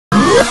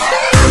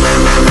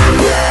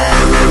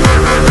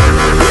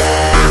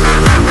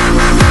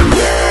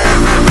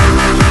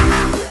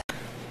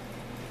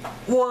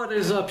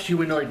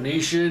Humanoid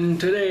Nation.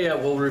 Today I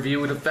will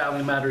review the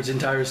Family Matters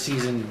entire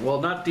season. Well,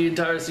 not the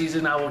entire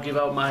season. I will give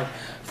out my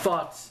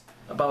thoughts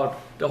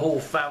about the whole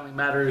Family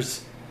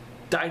Matters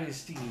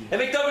dynasty. And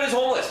McDubbin is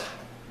homeless.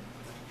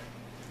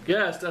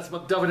 Yes, that's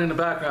McDubbin in the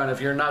background if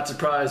you're not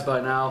surprised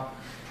by now.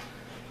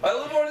 I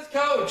live on his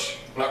couch.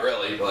 Not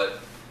really, but...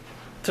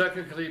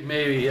 Technically,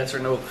 maybe, yes or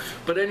no.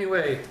 But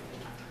anyway,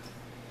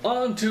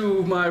 on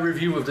to my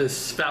review of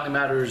this Family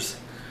Matters.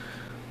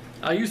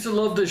 I used to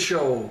love this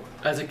show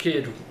as a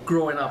kid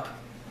growing up.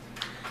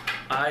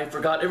 I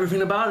forgot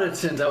everything about it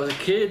since I was a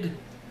kid,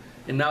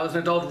 and now as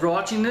an adult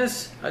watching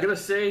this, I gotta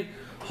say,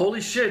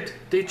 holy shit,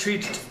 they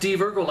treat Steve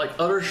Urkel like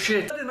utter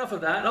shit. But enough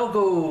of that, I'll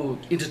go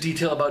into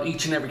detail about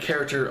each and every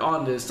character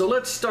on this. So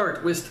let's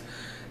start with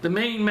the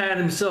main man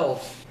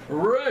himself,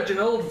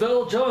 Reginald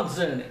Vell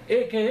Johnson,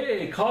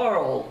 aka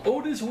Carl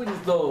Otis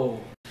Winslow.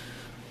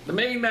 The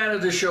main man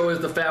of the show is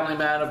the family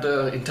man of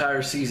the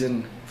entire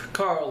season,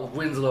 Carl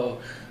Winslow.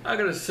 I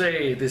gotta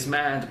say, this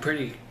man's a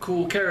pretty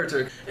cool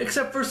character,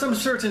 except for some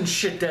certain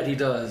shit that he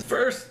does.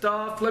 First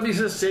off, let me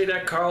just say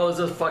that Carl is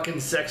a fucking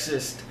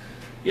sexist.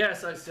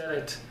 Yes, I said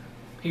it.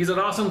 He's an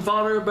awesome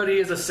father, but he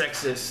is a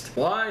sexist.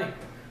 Why?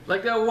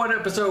 Like that one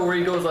episode where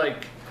he goes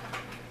like,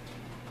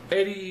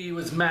 Eddie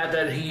was mad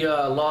that he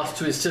lost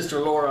to his sister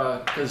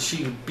Laura because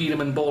she beat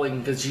him in bowling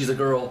because she's a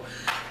girl.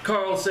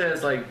 Carl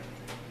says like,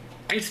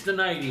 it's the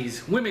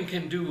 90s, women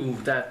can do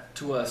that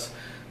to us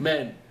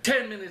men.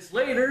 10 minutes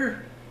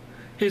later,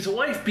 his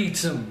wife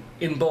beats him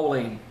in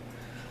bowling.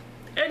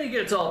 And he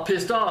gets all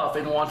pissed off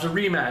and wants a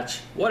rematch.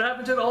 What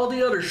happened to all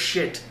the other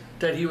shit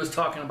that he was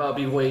talking about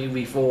way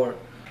before?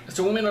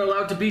 So women are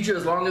allowed to beat you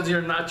as long as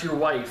you're not your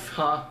wife,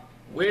 huh?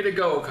 Way to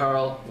go,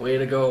 Carl. Way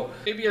to go.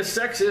 Maybe a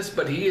sexist,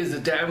 but he is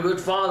a damn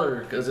good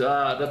father. Because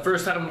the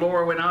first time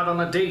Laura went out on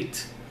a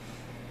date,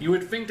 you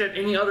would think that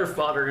any other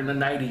father in the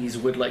 90s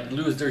would like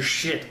lose their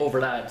shit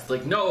over that. It's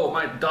like, no,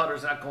 my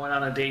daughter's not going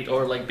on a date,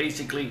 or like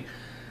basically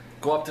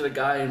go up to the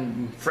guy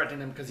and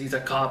threaten him because he's a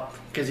cop,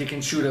 because he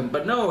can shoot him.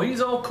 But no,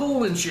 he's all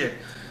cool and shit.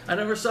 I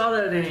never saw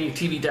that in any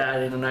TV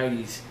dad in the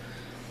 90s.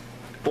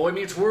 Boy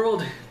Meets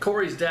World,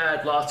 Corey's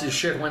dad lost his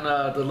shit when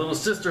the little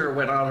sister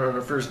went on her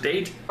first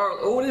date. Carl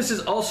Otis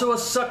is also a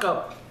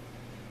suck-up.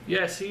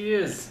 Yes, he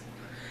is.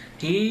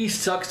 He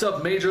sucks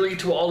up majorly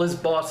to all his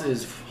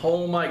bosses.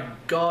 Oh my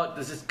god,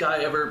 does this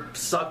guy ever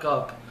suck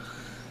up?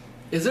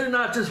 Is there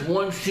not just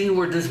one scene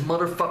where this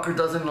motherfucker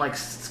doesn't like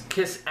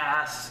kiss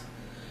ass?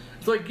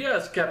 It's like,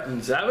 yes, Captain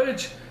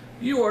Savage,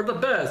 you are the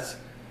best.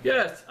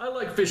 Yes, I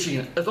like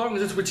fishing, as long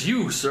as it's with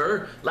you,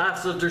 sir.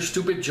 Laughs at their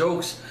stupid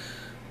jokes.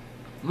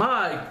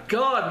 My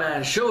god,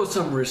 man, show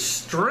some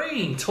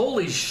restraint.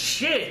 Holy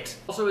shit.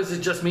 Also, is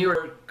it just me,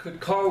 or could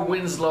Carl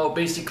Winslow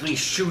basically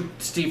shoot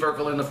Steve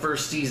Urkel in the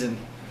first season?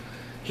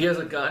 He has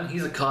a gun,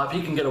 he's a cop,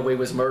 he can get away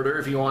with murder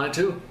if he wanted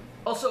to.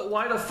 Also,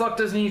 why the fuck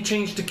doesn't he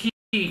change the key?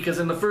 Because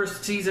in the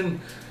first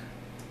season,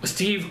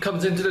 Steve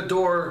comes into the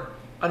door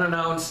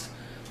unannounced,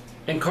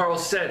 and Carl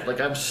said, like,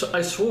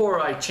 I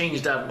swore I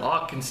changed that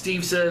lock, and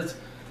Steve says,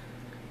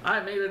 I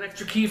made an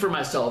extra key for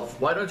myself.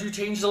 Why don't you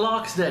change the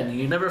locks then?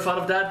 You never thought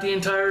of that the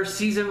entire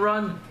season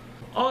run?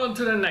 On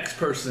to the next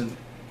person.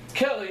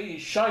 Kelly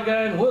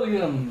Shygan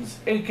Williams,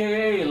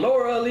 aka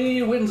Laura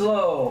Lee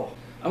Winslow.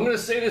 I'm gonna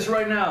say this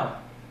right now.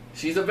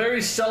 She's a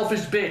very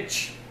selfish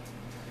bitch.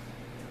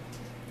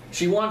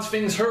 She wants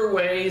things her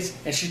ways,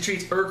 and she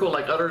treats Urkel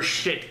like utter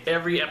shit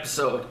every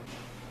episode.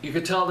 You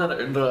could tell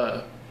that in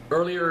the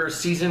earlier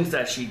seasons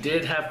that she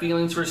did have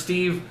feelings for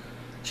Steve.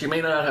 She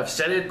may not have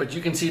said it, but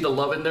you can see the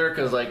love in there,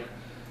 because like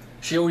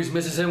she always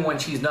misses him when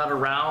she's not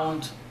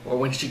around, or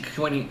when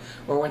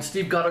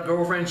Steve got a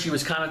girlfriend, she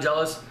was kind of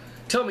jealous.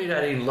 Tell me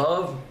that ain't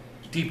love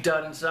deep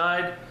down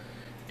inside.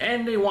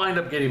 And they wind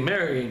up getting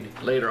married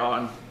later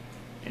on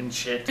and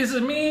shit. Is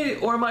it me,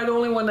 or am I the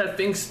only one that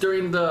thinks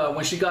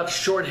when she got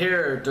short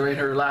hair during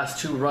her last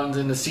 2 runs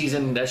in the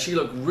season that she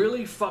looked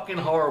really fucking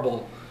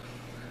horrible?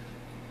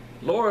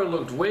 Laura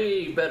looked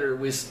way better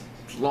with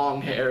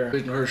long hair.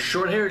 With her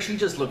short hair, she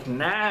just looked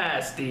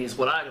nasty, is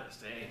what I gotta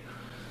say.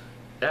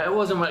 That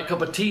wasn't my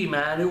cup of tea,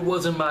 man. It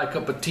wasn't my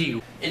cup of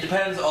tea. It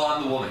depends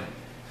on the woman.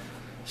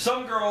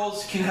 Some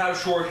girls can have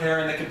short hair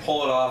and they can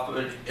pull it off,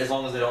 but as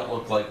long as they don't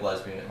look like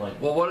lesbian.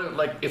 Like, well, what if,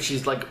 like, if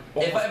she's like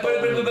if I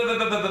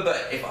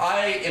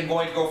am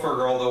going to go for a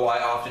girl, though, I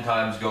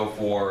oftentimes go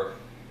for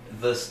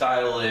the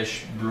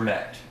stylish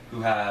brunette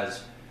who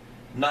has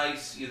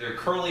nice either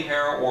curly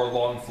hair or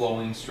long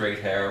flowing straight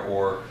hair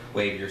or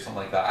wavy or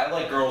something like that. I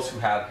like girls who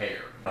have hair.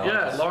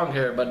 Yeah, long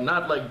hair, but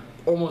not like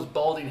almost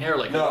balding hair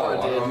like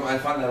Laura did. I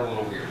find that a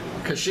little weird.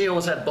 Because she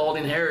almost had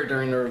balding hair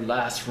during her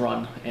last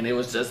run, and it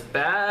was just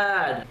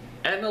bad.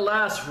 And the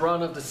last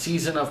run of the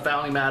season of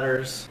Family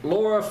Matters,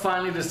 Laura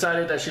finally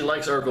decided that she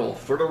likes Urkel.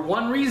 For the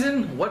one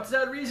reason, what's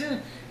that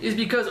reason? Is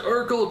because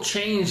Urkel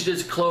changed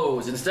his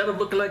clothes. Instead of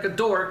looking like a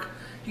dork,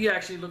 he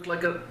actually looked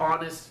like an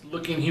honest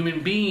looking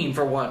human being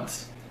for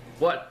once.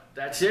 What?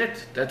 That's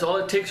it? That's all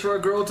it takes for a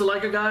girl to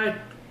like a guy?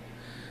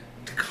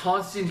 The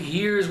constant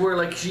years where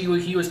like he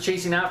was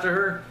chasing after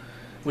her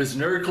with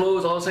nerd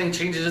clothes, all of a sudden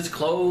changes his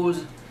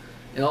clothes.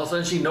 And all of a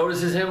sudden she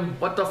notices him.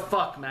 What the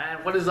fuck,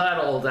 man? What is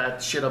all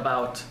that shit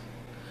about?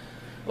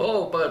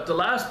 Oh, but the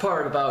last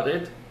part about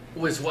it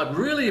was what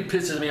really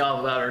pisses me off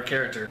about her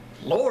character.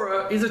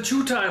 Laura is a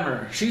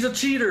two-timer. She's a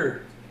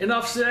cheater.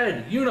 Enough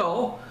said. You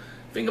know.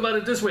 Think about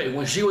it this way.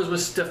 When she was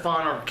with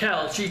Stefan or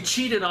Kel, she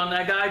cheated on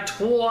that guy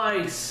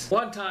twice.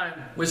 One time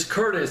was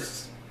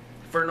Curtis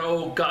for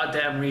no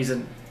goddamn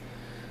reason.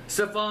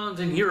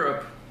 Stefan's in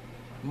Europe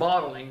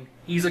modeling.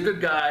 He's a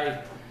good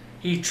guy.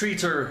 He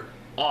treats her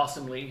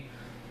awesomely.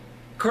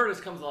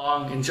 Curtis comes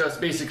along and just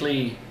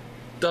basically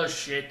does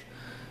shit.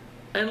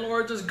 And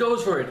Laura just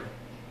goes for it.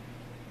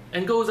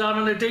 And goes out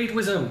on a date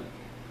with him.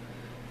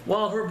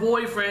 While her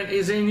boyfriend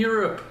is in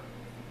Europe.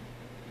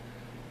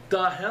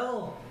 The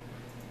hell?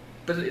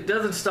 But it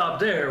doesn't stop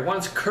there.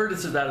 Once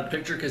Curtis is out of the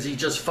picture because he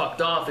just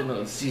fucked off in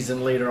the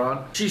season later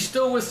on, she's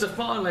still with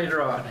Stefan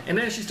later on. And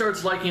then she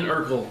starts liking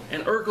Urkel.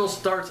 And Urkel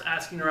starts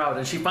asking her out.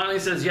 And she finally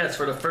says yes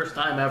for the first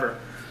time ever.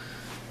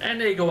 And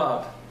they go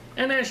out.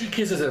 And then she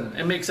kisses him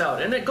and makes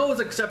out. And it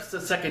goes accepts the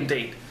second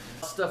date.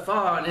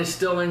 Stefan is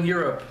still in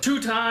Europe.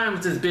 2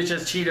 times this bitch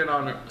has cheated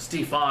on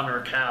Stefan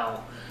or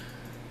Cal.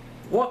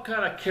 What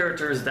kind of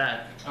character is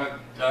that?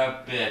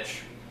 Bitch.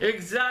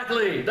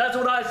 Exactly. That's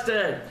what I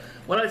said.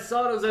 When I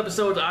saw those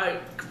episodes, I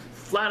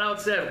flat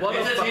out said, what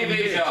a fucking bitch.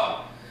 It's a TV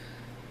show.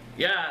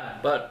 Yeah,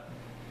 but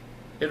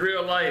in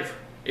real life,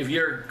 if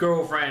your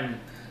girlfriend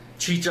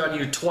cheats on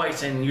you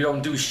twice and you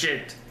don't do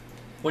shit,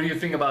 what do you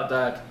think about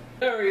that?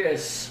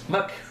 Darius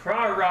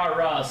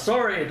McCrara,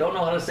 sorry, don't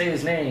know how to say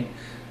his name,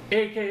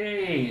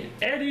 aka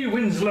Eddie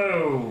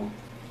Winslow.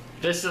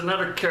 This is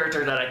another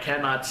character that I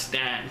cannot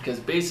stand,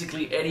 because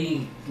basically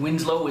Eddie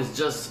Winslow is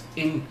just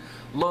in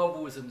love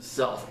with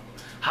himself.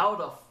 How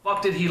the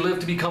fuck did he live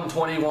to become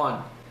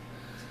 21?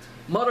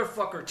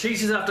 Motherfucker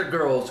chases after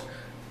girls.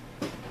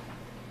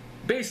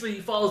 Basically, he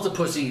follows the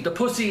pussy. The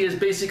pussy is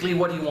basically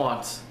what he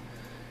wants.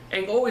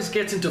 And always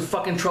gets into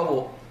fucking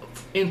trouble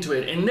into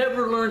it. And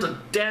never learns a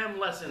damn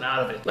lesson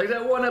out of it. Like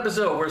that one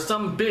episode where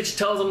some bitch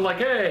tells him like,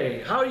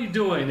 hey, how you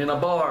doing in a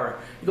bar?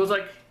 He goes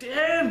like,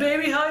 damn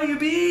baby, how you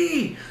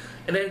be?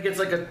 And then gets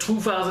like a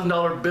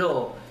 $2,000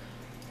 bill.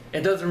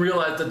 And doesn't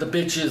realize that the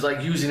bitch is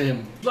like using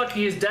him.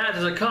 Lucky his dad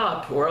is a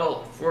cop, or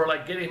else, or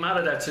like get him out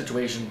of that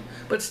situation.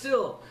 But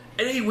still,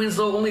 Eddie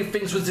Winslow only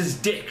thinks with his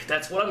dick.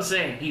 That's what I'm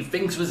saying. He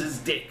thinks with his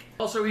dick.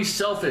 Also, he's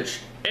selfish.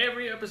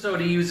 Every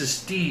episode he uses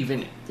Steve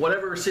in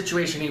whatever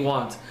situation he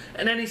wants.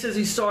 And then he says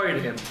he's sorry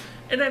to him.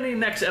 And then in the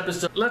next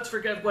episode, let's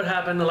forget what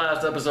happened in the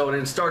last episode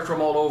and start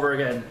from all over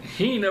again.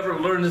 He never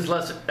learned his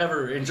lesson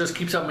ever and just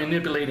keeps on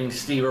manipulating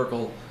Steve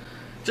Urkel.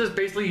 Just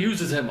basically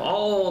uses him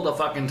all the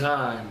fucking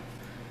time.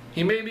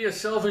 He may be a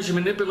selfish and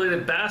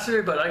manipulated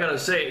bastard, but I gotta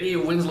say, Eddie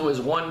Winslow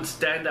is one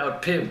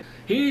standout pimp.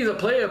 He's a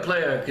player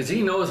because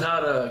he knows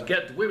how to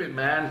get women,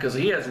 man, because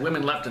he has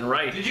women left and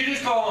right. Did you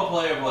just call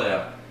him a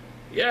player?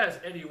 Yes,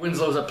 Eddie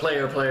Winslow's a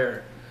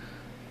player.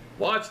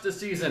 Watch the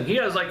season. He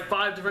has like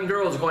 5 different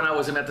girls going out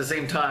with him at the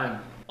same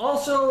time.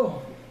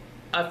 Also,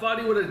 I thought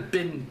he would have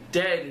been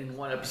dead in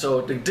one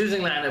episode, the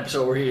Disneyland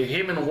episode, where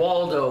him and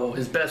Waldo,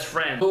 his best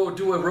friend, go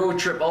do a road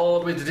trip all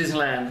the way to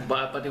Disneyland,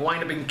 but they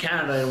wind up in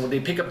Canada, and when they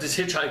pick up this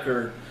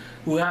hitchhiker,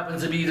 who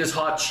happens to be this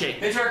hot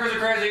chick. Hitchhikers are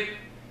crazy.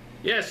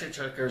 Yes,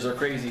 hitchhikers are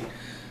crazy.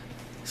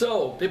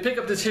 So, they pick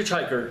up this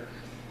hitchhiker,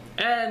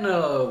 and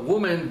a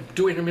woman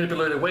doing her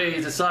manipulated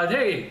ways decide,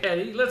 hey,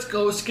 Eddie, let's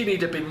go skinny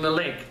dipping in the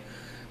lake.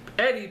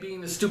 Eddie, being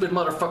the stupid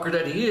motherfucker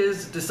that he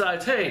is,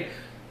 decides, hey,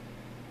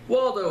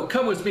 Waldo,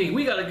 come with me.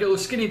 We gotta go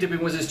skinny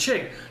dipping with this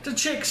chick. The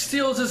chick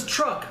steals his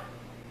truck.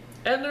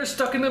 And they're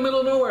stuck in the middle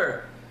of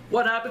nowhere.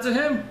 What happened to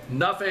him?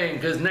 Nothing,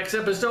 because next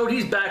episode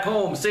he's back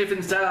home, safe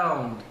and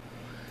sound.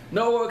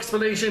 No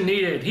explanation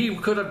needed. He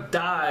could have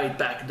died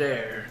back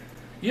there.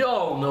 You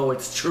all know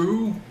it's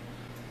true.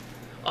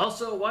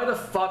 Also, why the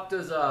fuck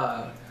does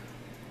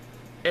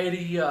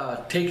Eddie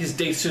take his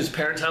dates to his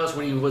parents' house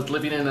when he was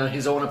living in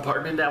his own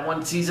apartment that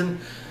one season?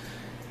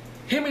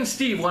 Him and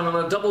Steve went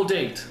on a double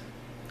date.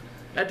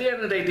 At the end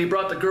of the day, they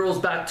brought the girls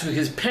back to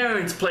his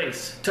parents'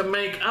 place to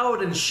make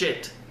out and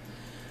shit.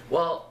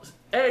 Well,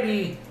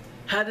 Eddie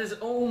had his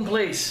own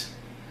place.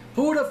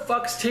 Who the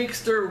fuck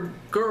takes their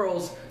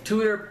girls to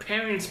their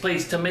parents'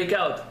 place to make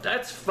out?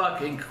 That's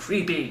fucking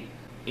creepy.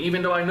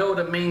 Even though I know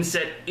the main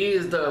set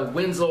is the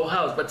Winslow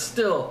house, but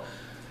still,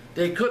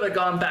 they could have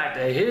gone back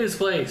to his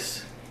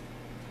place,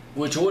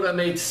 which would have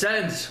made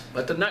sense,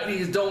 but the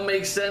 90s don't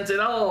make sense at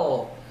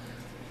all.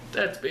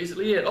 That's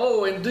basically it.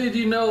 Oh, and did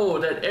you know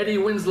that Eddie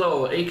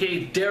Winslow,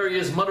 aka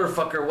Darius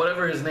Motherfucker,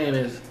 whatever his name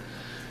is,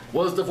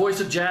 was the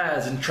voice of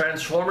Jazz in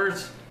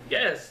Transformers?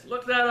 Yes,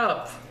 look that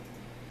up.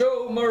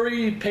 Jo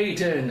Marie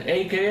Payton,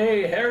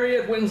 aka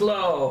Harriet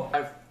Winslow.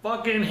 I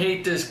fucking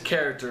hate this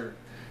character.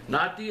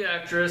 Not the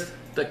actress,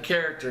 the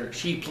character.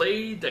 She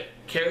played the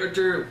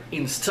character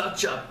in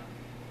such a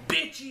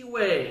bitchy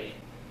way.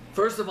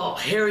 First of all,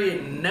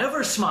 Harriet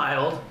never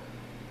smiled,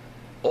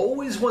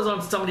 always was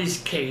on somebody's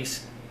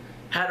case,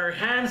 had her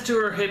hands to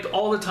her hip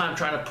all the time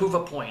trying to prove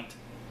a point,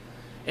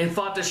 and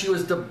thought that she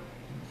was the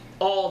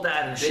all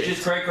that and shit.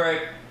 Bitches cray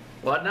cray.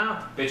 What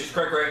now? Bitches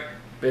cray cray.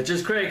 Bitch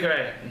is cray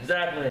cray.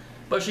 Exactly.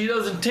 But she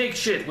doesn't take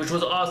shit, which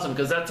was awesome,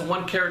 because that's the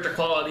one character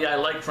quality I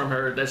like from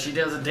her, that she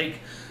doesn't take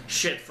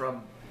shit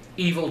from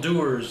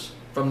evildoers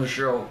from the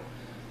show.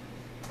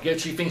 Yet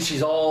she thinks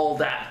she's all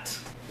that.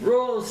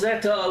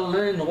 Rosetta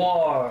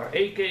Lenoir,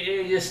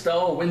 aka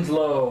Estelle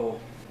Winslow.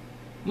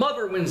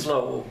 Mother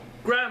Winslow,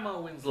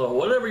 Grandma Winslow,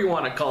 whatever you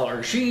want to call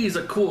her. She's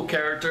a cool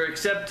character,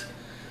 except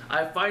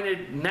I find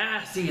it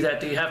nasty that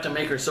they have to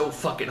make her so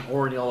fucking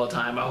horny all the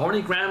time. A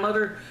horny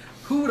grandmother?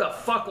 Who the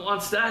fuck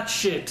wants that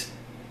shit?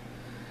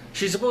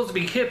 She's supposed to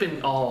be hip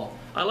and all.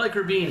 I like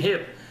her being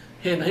hip.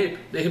 Hip,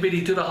 the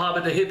hippity to the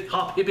hobbit, the hip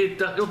hop, hippity,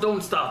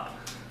 don't stop.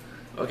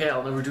 Okay,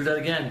 I'll never do that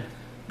again.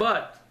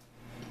 But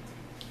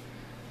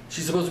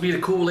she's supposed to be the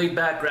cool,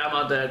 laid-back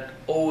grandma that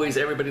always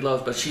everybody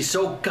loves, but she's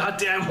so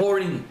goddamn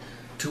horny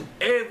to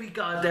every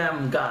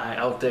goddamn guy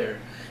out there.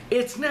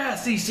 It's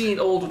nasty seeing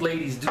old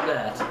ladies do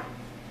that.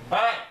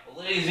 Alright,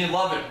 well, ladies, you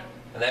love it.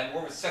 And they have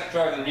more of a sex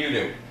drive than you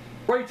do.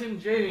 Bryton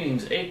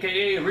James,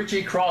 aka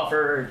Richie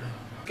Crawford.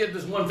 Get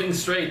this one thing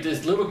straight.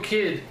 This little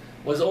kid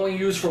was only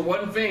used for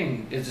one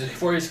thing. It's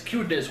for his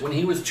cuteness when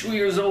he was 2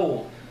 years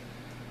old.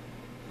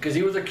 Because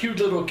he was a cute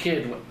little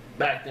kid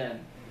back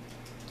then.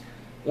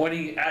 When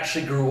he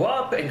actually grew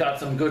up and got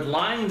some good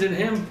lines in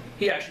him,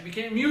 he actually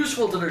became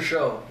useful to the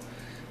show.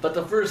 But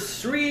the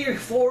first 3 or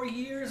 4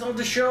 years of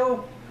the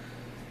show,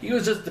 he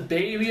was just the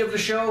baby of the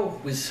show.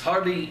 With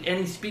hardly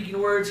any speaking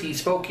words. He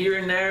spoke here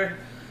and there.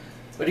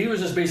 But he was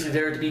just basically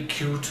there to be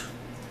cute.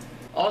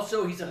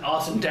 Also, he's an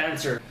awesome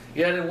dancer.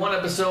 Yet in one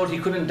episode, he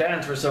couldn't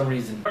dance for some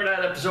reason. Or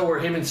that episode where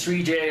him and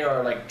Sri J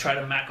are like trying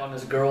to mac on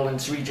this girl,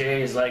 and Sri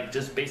J is like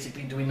just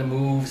basically doing the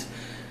moves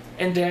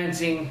and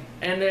dancing.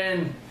 And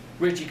then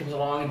Richie comes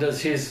along and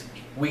does his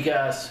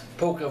weak-ass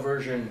polka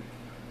version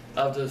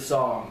of the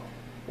song.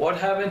 What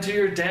happened to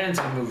your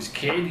dancing moves,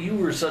 kid? You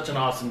were such an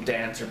awesome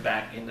dancer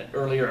back in the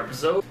earlier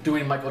episode,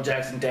 doing Michael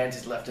Jackson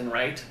dances left and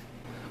right.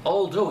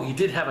 Although he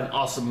did have an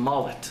awesome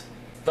mullet.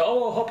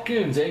 Bella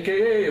Hopkins,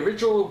 aka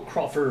Rachel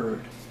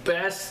Crawford.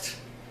 Best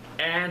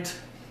aunt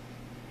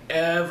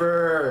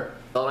ever.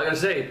 All I gotta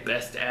say,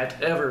 best aunt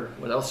ever.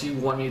 What else you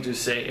want me to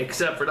say?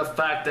 Except for the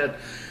fact that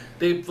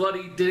they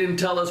bloody didn't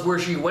tell us where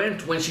she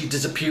went when she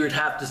disappeared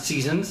half the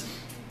seasons.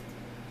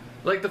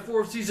 Like the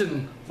 4th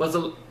season was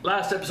the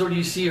last episode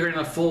you see her in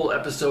a full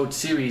episode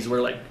series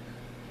where like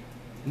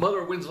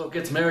Mother Winslow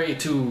gets married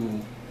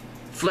to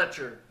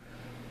Fletcher.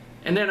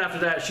 And then after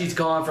that, she's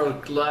gone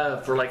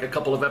for like a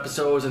couple of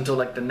episodes until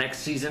like the next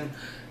season.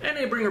 And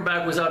they bring her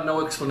back without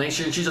no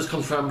explanation. She just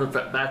comes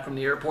back from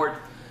the airport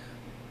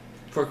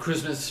for a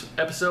Christmas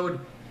episode.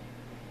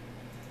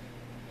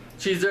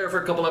 She's there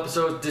for a couple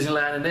episodes,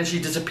 Disneyland, and then she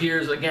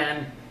disappears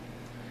again.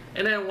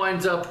 And then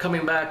winds up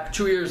coming back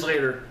 2 years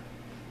later.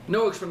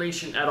 No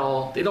explanation at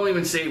all. They don't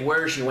even say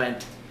where she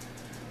went.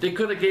 They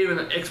could have given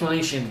an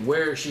explanation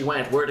where she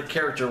went, where the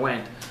character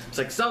went. It's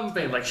like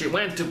something, like she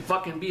went to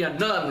fucking be a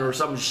nun or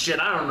some shit,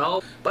 I don't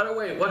know. By the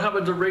way, what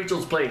happened to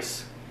Rachel's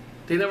place?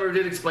 They never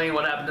did explain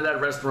what happened to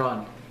that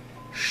restaurant.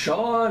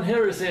 Sean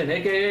Harrison,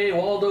 aka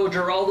Waldo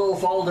Geraldo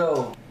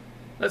Faldo.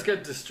 Let's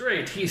get this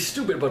straight. He's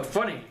stupid but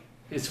funny.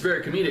 He's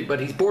very comedic, but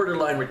he's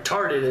borderline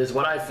retarded is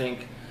what I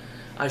think.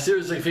 I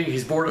seriously think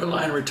he's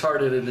borderline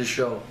retarded in this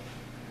show.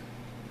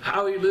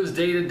 How he lives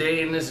day to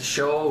day in this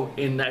show,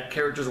 in that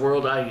character's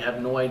world, I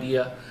have no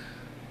idea.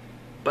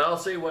 But I'll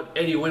say what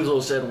Eddie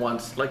Winslow said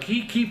once. Like,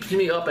 he keeps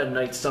me up at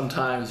night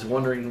sometimes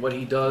wondering what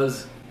he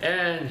does.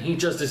 And he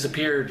just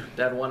disappeared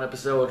that one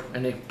episode.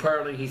 And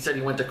apparently he said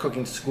he went to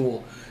cooking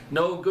school.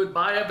 No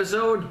goodbye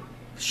episode?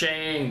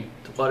 Shame.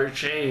 What a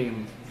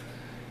shame.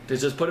 They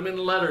just put him in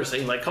the letter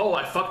saying like, oh,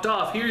 I fucked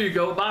off. Here you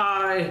go.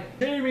 Bye.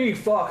 Jamie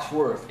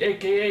Foxworth,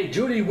 a.k.a.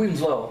 Judy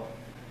Winslow.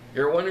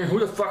 You're wondering who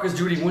the fuck is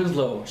Judy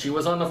Winslow? She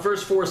was on the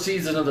first 4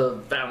 seasons of the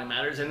Family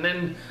Matters and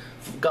then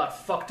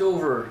got fucked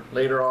over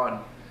later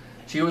on.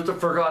 She was the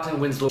forgotten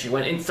Winslow. She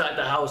went inside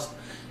the house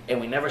and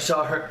we never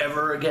saw her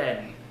ever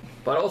again.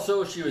 But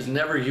also she was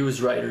never used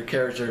right, her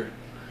character.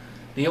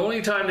 The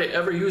only time they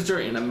ever used her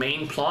in a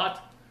main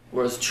plot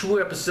was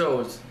 2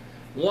 episodes.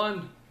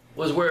 One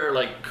was where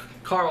like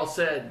Carl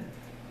said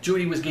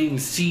Judy was getting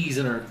C's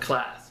in her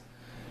class.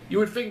 You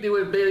would think they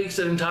would base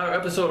an entire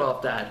episode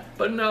off that.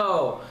 But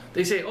no.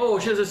 They say, oh,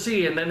 she has a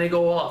C, and then they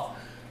go off.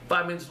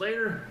 5 minutes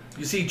later,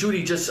 you see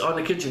Judy just on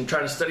the kitchen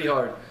trying to study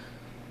hard.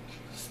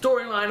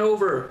 Storyline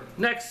over.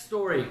 Next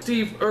story.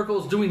 Steve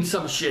Urkel's doing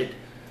some shit.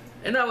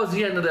 And that was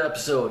the end of the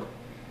episode.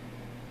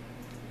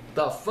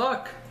 The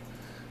fuck?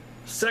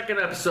 Second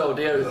episode.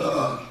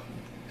 Yeah,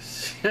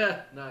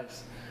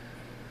 nice.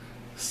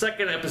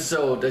 Second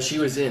episode that she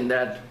was in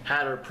that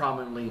had her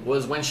prominently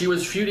was when she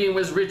was feuding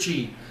with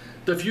Richie.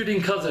 The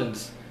feuding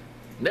cousins.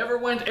 Never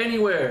went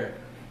anywhere.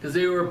 Because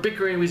they were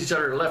bickering with each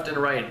other left and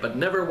right, but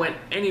never went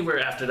anywhere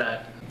after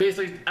that.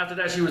 Basically, after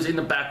that, she was in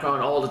the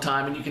background all the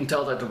time, and you can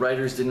tell that the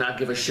writers did not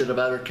give a shit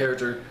about her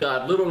character.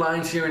 Got little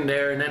lines here and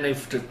there, and then they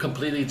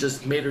completely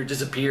just made her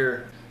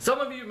disappear. Some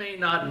of you may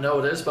not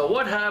know this, but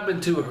what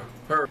happened to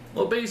her?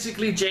 Well,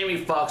 basically,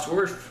 Jamie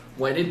Foxworth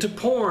went into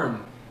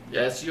porn.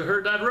 Yes, you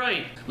heard that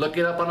right. Look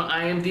it up on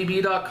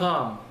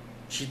imdb.com.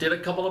 She did a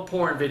couple of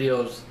porn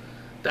videos.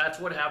 That's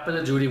what happened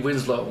to Judy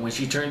Winslow. When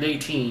she turned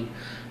 18,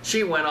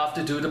 she went off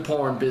to do the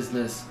porn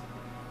business.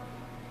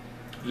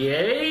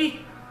 Yay?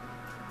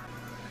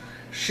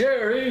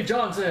 Sherry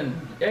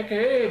Johnson,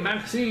 aka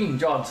Maxine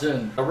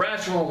Johnson, a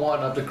rational one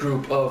of the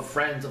group of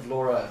friends of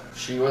Laura.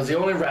 She was the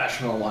only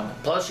rational one.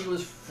 Plus, she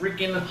was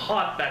freaking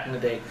hot back in the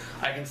day.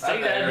 I can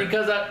say that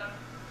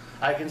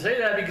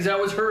because I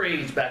was her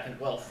age back in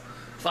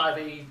 5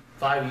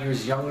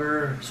 years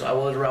younger. So I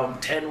was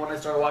around 10 when I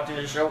started watching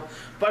the show.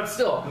 But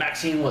still,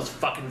 Maxine was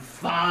fucking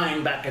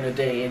fine back in the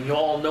day, and you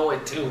all know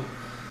it too.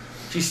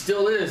 She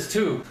still is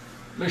too.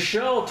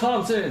 Michelle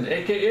Thompson,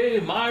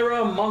 aka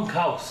Myra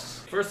Monkhouse.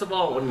 First of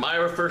all, when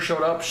Myra first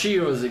showed up, she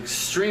was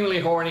extremely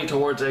horny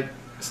towards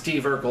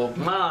Steve Urkel.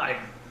 My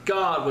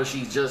God, was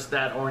she just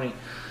that horny.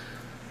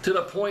 To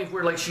the point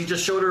where, like, she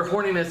just showed her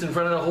horniness in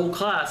front of the whole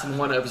class in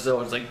one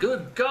episode. It's like,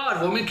 good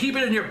God, woman, keep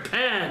it in your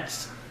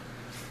pants.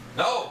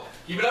 No,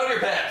 keep it out of your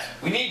pants.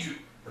 We need you.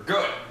 You're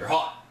good. You're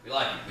hot. We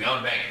like you. We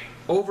on bang.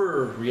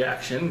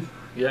 Overreaction,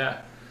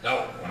 yeah.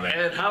 No.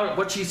 And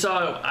what she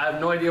saw, I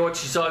have no idea what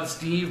she saw in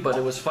Steve, but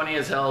it was funny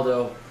as hell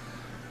though.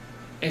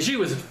 And she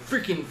was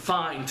freaking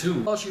fine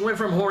too. Well, she went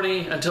from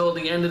horny until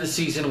the end of the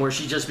season where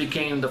she just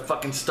became the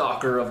fucking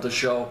stalker of the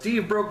show.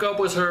 Steve broke up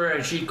with her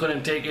and she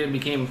couldn't take it and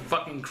became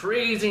fucking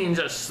crazy and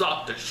just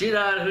stalked the shit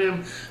out of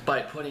him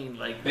by putting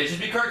like... Bitches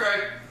be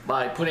cray-cray.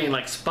 By putting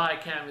like spy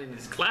cam in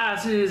his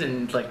glasses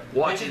and like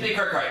watching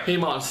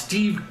him on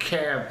Steve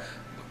cam.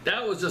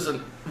 That was just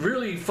a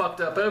really fucked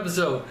up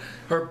episode.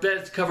 Her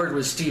bed's covered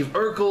with Steve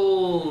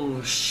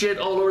Urkel, shit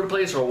all over the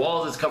place. Her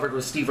walls is covered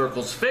with Steve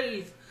Urkel's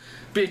face.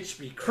 Bitch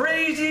be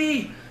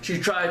crazy. She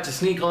tried to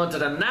sneak onto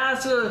the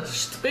NASA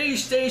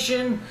space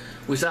station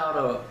without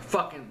a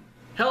fucking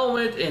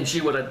helmet, and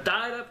she would have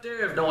died up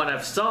there if no one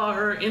ever saw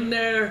her in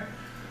there.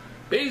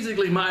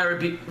 Basically, Myra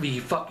be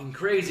fucking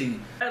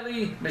crazy.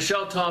 Sadly,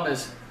 Michelle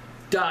Thomas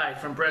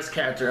died from breast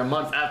cancer a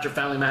month after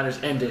Family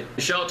Matters ended.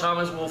 Michelle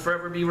Thomas will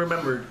forever be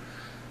remembered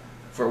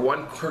for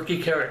one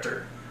quirky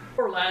character.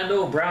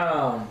 Orlando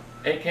Brown,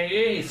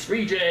 aka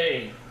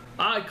 3J.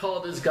 I call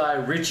this guy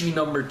Richie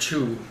number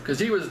 2 because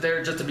he was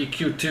there just to be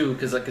cute too,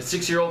 because like a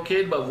 6-year-old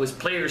kid but with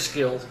player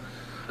skills.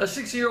 A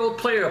 6-year-old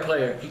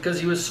player because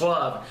he was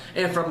suave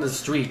and from the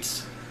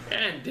streets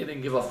and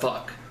didn't give a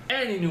fuck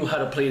and he knew how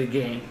to play the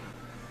game.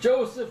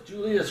 Joseph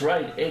Julius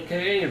Wright,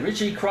 aka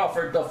Richie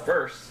Crawford the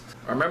First.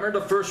 Remember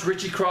the first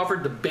Richie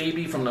Crawford, the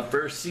baby from the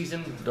first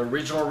season? The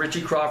original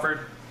Richie Crawford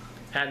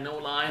had no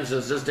lines,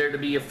 was just there to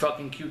be a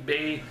fucking cute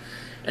baby.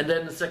 And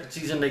then the second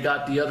season they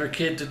got the other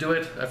kid to do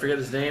it. I forget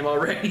his name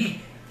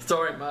already.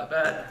 Sorry, my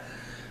bad.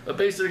 But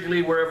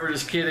basically wherever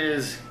this kid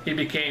is,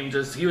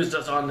 he was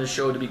just on this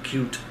show to be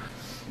cute.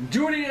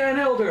 Judy Ann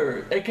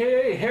Elder,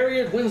 aka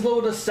Harriet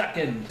Winslow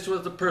II. This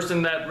was the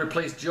person that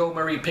replaced Jo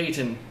Marie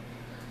Payton,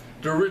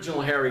 the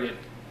original Harriet.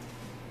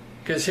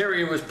 Because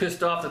Harriet was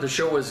pissed off that the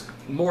show was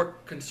more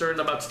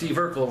concerned about Steve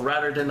Urkel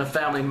rather than the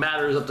family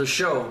matters of the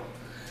show.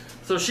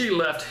 So she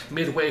left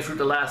midway through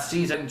the last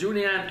season.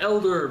 Judy Ann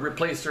Elder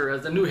replaced her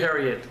as the new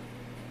Harriet.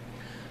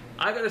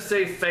 I gotta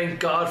say thank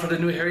God for the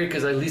new Harriet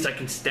because at least I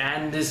can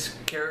stand this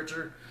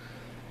character.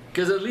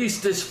 Because at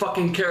least this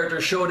fucking character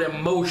showed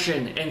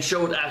emotion and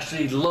showed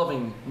actually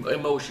loving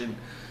emotion.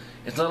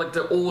 It's not like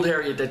the old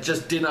Harriet that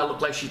just did not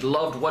look like she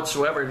loved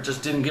whatsoever and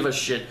just didn't give a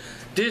shit.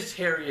 This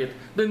Harriet,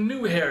 the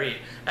new Harriet,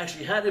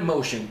 actually had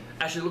emotion.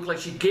 Actually looked like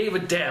she gave a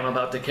damn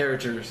about the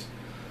characters.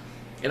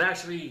 And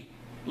actually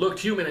looked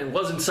human and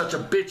wasn't such a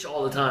bitch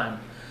all the time.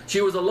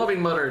 She was a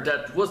loving mother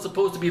that was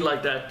supposed to be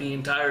like that the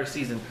entire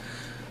season.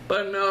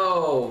 But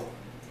no,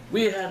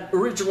 we had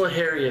original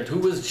Harriet who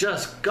was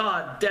just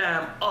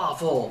goddamn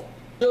awful.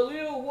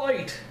 Jaleel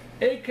White,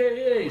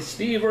 aka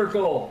Steve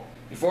Urkel.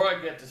 Before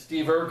I get to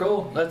Steve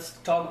Urkel, let's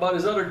talk about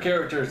his other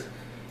characters.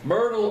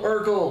 Myrtle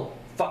Urkel.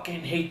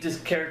 Fucking hate this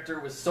character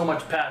with so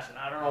much passion.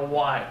 I don't know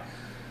why.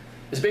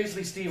 It's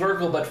basically Steve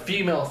Urkel but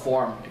female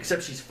form,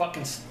 except she's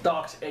fucking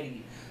stalks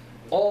Eddie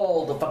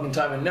all the fucking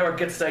time and never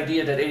gets the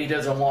idea that Eddie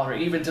doesn't want her,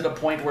 even to the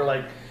point where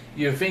like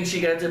you think she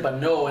gets it but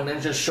no, and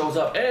then just shows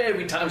up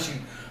every time she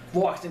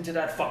walks into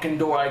that fucking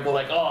door. I go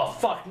like, oh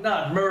fuck,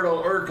 not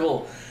Myrtle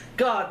Urkel.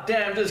 God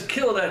damn, just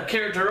kill that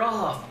character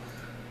off.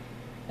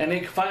 And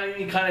they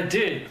finally kind of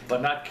did,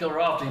 but not kill her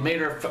off. They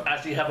made her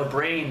actually have a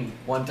brain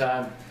one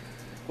time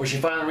where she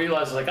finally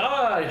realized like,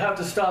 I have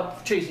to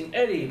stop chasing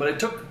Eddie, but it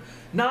took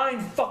 9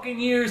 fucking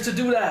years to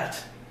do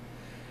that.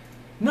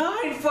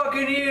 9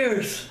 fucking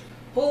years.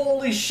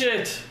 Holy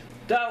shit!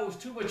 That was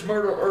too much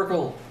Myrtle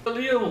Urkel.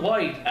 Jaleel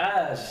White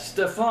as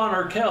Stefan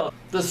Urkel,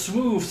 the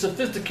smooth,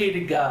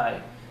 sophisticated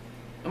guy.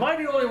 Am I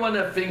the only one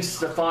that thinks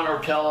Stefan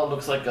Urkel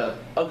looks like a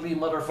ugly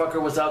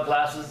motherfucker without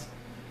glasses?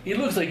 He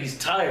looks like he's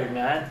tired,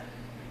 man.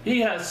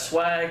 He has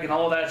swag and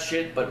all that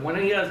shit, but when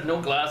he has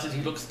no glasses,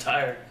 he looks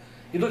tired.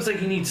 He looks like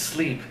he needs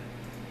sleep.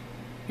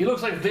 He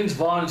looks like Vince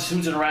Vaughn and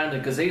Susan Sarandon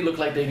because they look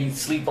like they need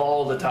sleep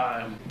all the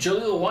time.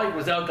 Jaleel White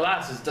without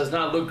glasses does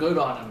not look good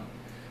on him.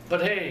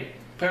 But hey,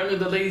 Apparently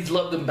the ladies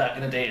loved him back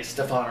in the day as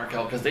Stefan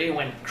Urkel because they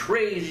went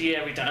crazy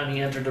every time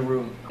he entered the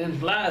room.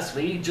 And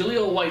lastly,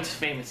 Jaleel White's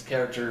famous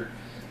character,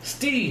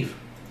 Steve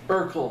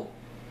Urkel,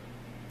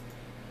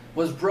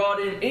 was brought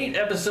in 8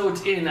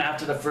 episodes in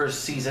after the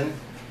first season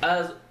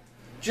as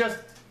just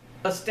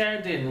a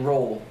stand-in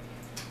role.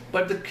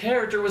 But the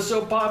character was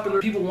so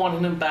popular, people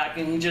wanted him back,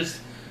 and he just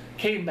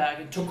came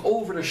back and took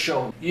over the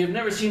show. You've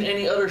never seen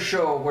any other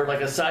show where like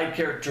a side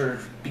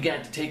character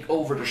began to take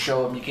over the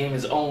show and became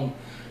his own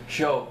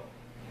show.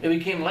 It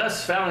became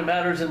less Family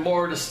Matters and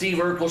more the Steve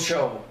Urkel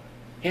show.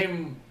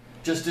 Him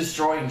just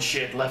destroying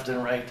shit left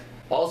and right.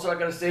 Also, I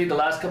gotta say, the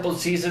last couple of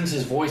seasons,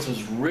 his voice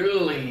was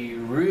really,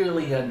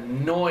 really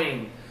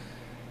annoying.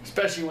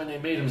 Especially when they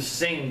made him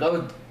sing.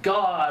 Oh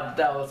God,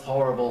 that was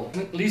horrible.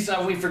 At least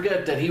now we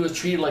forget that he was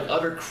treated like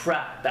utter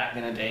crap back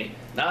in the day.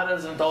 Not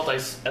as an adult,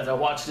 as I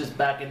watched this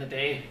back in the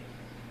day,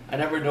 I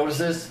never noticed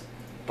this.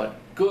 But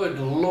good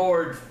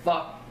Lord,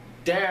 fuck,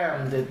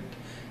 damn, did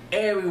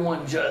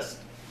everyone just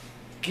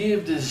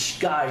give this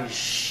guy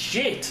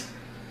shit.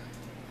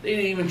 They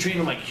didn't even treat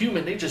him like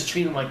human, they just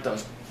treat him like the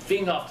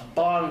thing off the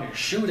bottom of your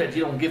shoe that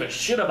you don't give a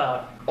shit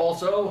about.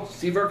 Also,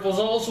 Steve Urkel was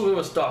also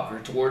a stalker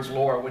towards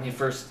Laura when he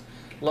first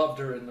loved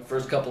her in the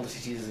first couple of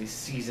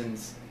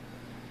seasons.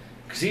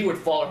 Because he would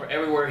follow her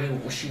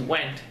everywhere she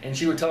went, and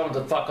she would tell him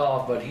to fuck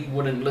off, but he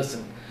wouldn't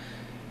listen.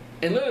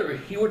 And literally,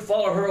 he would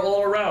follow her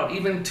all around,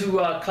 even to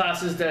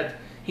classes that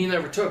he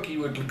never took. He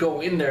would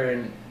go in there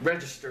and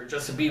register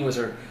just to be with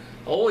her.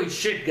 Holy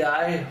shit,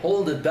 guy,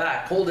 hold it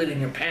back, hold it in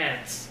your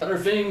pants. Other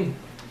thing,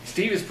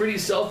 Steve is pretty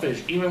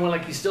selfish, even when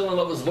like he's still in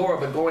love with Laura,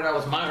 but going out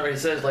with Myra, he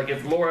says like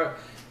if Laura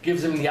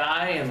gives him the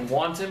eye and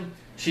wants him,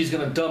 he's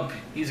gonna dump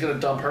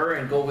her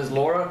and go with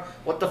Laura.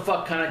 What the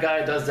fuck kind of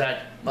guy does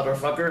that,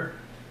 motherfucker?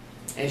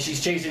 And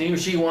she's chasing you,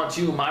 she wants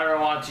you, Myra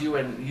wants you,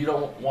 and you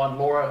don't want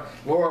Laura.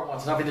 Laura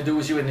wants nothing to do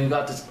with you, and you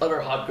got this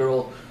other hot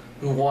girl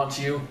who wants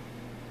you,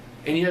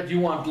 and yet you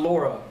want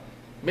Laura.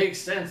 Makes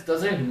sense,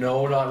 doesn't it?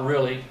 No, not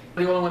really.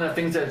 The only one that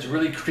thinks that it's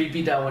really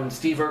creepy that when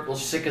Steve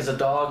Urkel's sick as a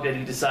dog that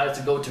he decides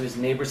to go to his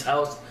neighbor's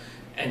house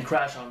and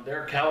crash on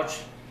their couch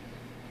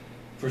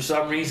for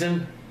some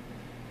reason.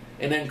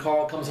 And then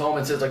Carl comes home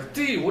and says like,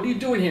 Steve, what are you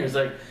doing here? He's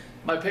like,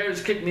 my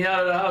parents kicked me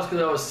out of the house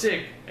because I was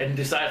sick, and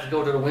decides to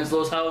go to the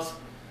Winslow's house.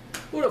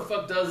 Who the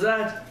fuck does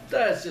that?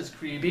 That's just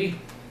creepy.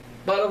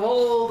 But of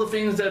all the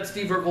things that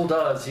Steve Urkel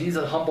does, he's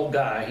a humble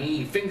guy.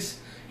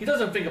 He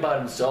doesn't think about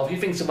himself, he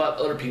thinks about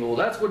other people.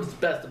 That's what's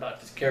best about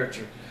this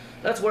character.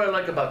 That's what I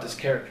like about this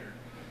character.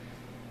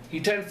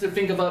 He tends to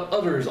think about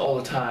others all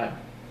the time.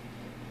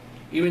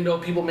 Even though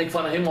people make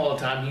fun of him all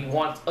the time, he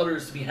wants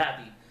others to be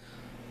happy.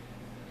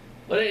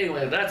 But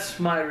anyway, that's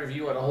my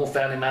review on the whole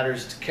Family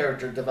Matters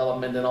character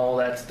development and all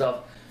that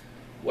stuff.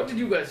 What did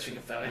you guys think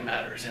of Family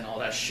Matters and all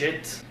that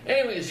shit?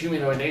 Anyways,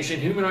 Humanoid Nation,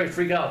 Humanoid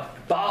Freak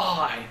out.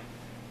 Bye!